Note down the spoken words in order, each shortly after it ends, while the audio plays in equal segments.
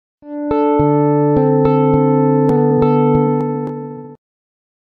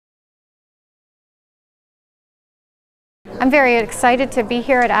I'm very excited to be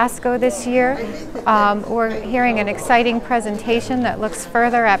here at ASCO this year. We're hearing an exciting presentation that looks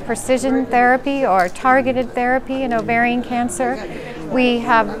further at precision therapy or targeted therapy in ovarian cancer. We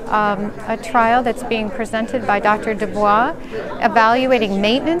have a trial that's being presented by Dr. Dubois evaluating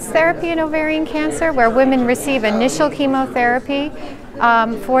maintenance therapy in ovarian cancer, where women receive initial chemotherapy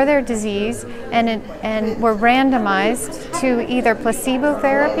for their disease and were randomized to either placebo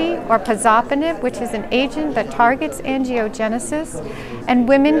therapy or Pazopanib, which is an agent that targets angiogenesis. And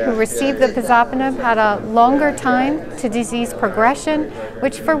women who received the Pazopanib had a longer time to disease progression,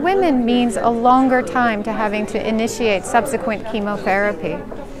 which for women means a longer time to having to initiate subsequent chemotherapy.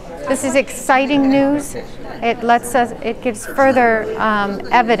 This is exciting news. It gives further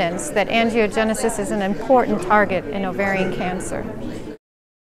evidence that angiogenesis is an important target in ovarian cancer.